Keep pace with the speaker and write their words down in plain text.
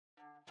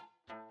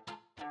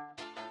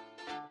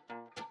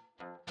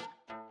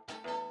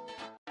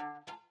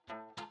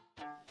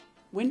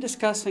When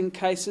discussing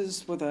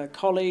cases with a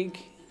colleague,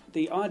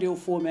 the ideal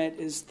format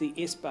is the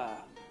SBARR.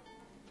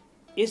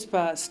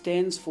 SBARR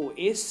stands for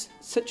S,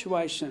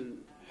 situation.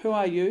 Who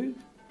are you?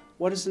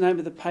 What is the name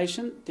of the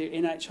patient, their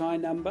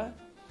NHI number,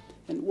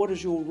 and what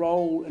is your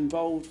role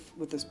involved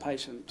with this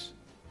patient?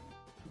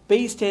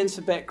 B stands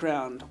for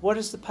background. What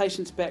is the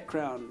patient's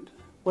background?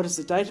 What is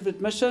the date of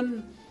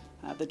admission,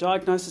 the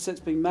diagnosis that's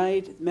been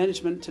made,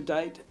 management to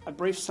date? A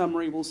brief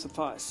summary will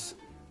suffice.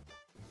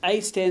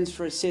 A stands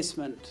for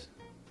assessment.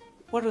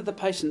 What are the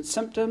patient's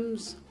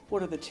symptoms?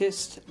 What are the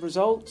test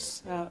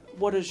results?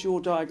 What is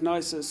your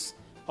diagnosis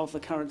of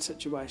the current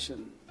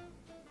situation?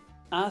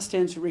 R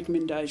stands for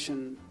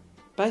recommendation.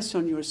 Based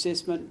on your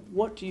assessment,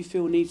 what do you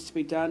feel needs to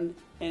be done?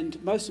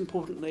 And most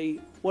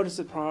importantly, what is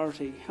the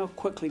priority? How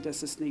quickly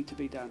does this need to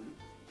be done?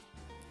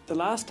 The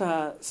last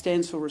R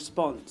stands for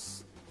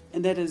response,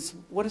 and that is,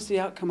 what is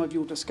the outcome of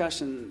your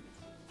discussion?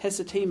 Has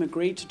the team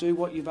agreed to do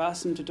what you've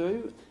asked them to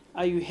do?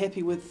 Are you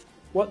happy with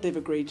what they've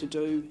agreed to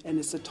do, and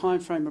is the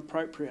time frame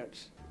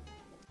appropriate?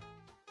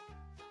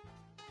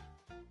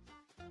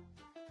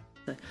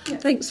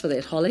 Thanks for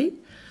that, Holly.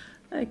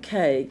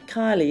 Okay,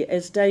 Kylie,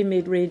 as Day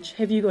Med Reg,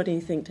 have you got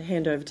anything to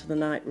hand over to the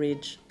Night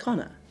Reg?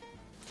 Connor?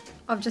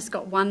 I've just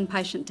got one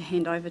patient to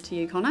hand over to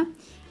you, Connor.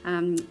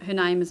 Her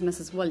name is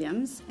Mrs.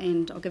 Williams,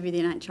 and I'll give you the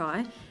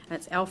NHI.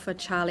 It's Alpha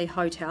Charlie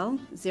Hotel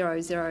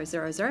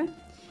 0000.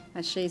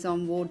 She's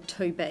on Ward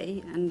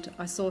 2B, and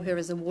I saw her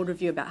as a ward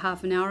review about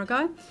half an hour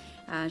ago.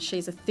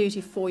 She's a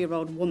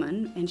 34-year-old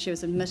woman, and she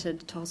was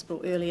admitted to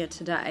hospital earlier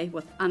today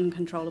with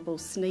uncontrollable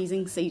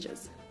sneezing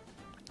seizures.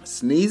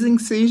 Sneezing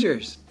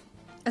seizures?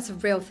 It's a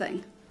real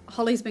thing.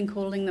 Holly's been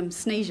calling them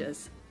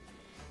sneezures.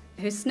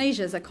 Her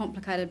sneezures are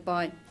complicated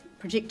by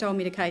projectile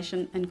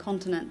medication,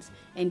 incontinence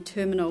and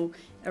terminal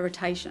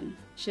irritation.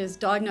 She was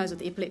diagnosed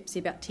with epilepsy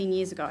about 10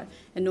 years ago,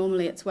 and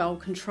normally it's well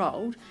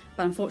controlled,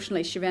 but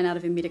unfortunately she ran out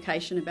of her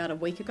medication about a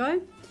week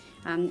ago.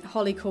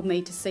 Holly called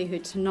me to see her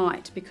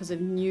tonight because of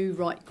new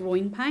right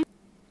groin pain.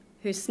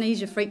 Her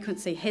seizure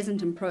frequency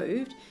hasn't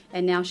improved,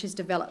 and now she's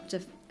developed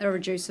an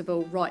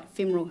irreducible right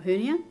femoral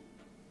hernia.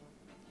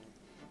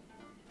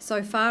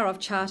 So far I've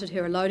charted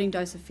her a loading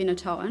dose of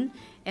phenytoin,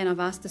 and I've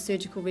asked the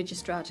surgical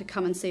registrar to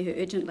come and see her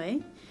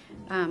urgently,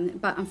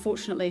 but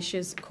unfortunately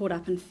she's caught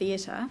up in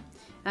theatre.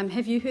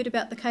 Have you heard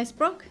about the case,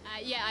 Brock?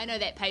 Yeah, I know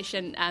that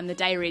patient. The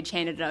day reg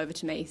handed it over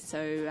to me,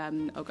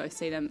 so I'll go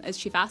see them. Is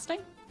she fasting?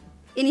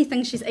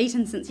 Anything she's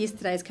eaten since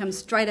yesterday has come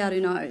straight out her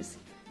nose.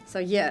 So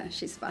yeah,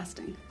 she's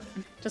fasting.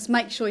 Just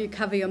make sure you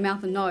cover your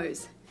mouth and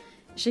nose.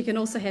 She can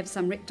also have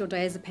some rectal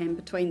diazepam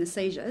between the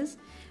seizures,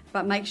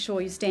 but make sure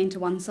you stand to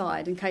one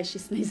side in case she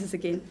sneezes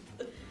again.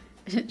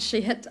 She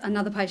hit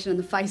another patient in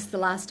the face the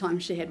last time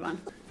she had one.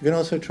 You can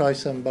also try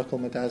some buccal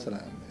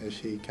midazolam if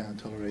she can't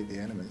tolerate the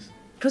enemas.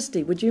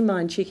 Christy, would you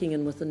mind checking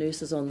in with the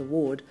nurses on the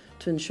ward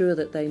to ensure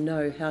that they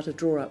know how to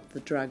draw up the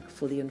drug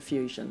for the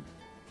infusion?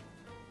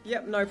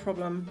 Yep, no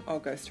problem. I'll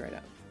go straight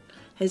up.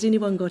 Has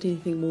anyone got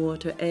anything more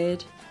to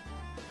add?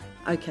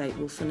 Okay,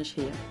 we'll finish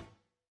here.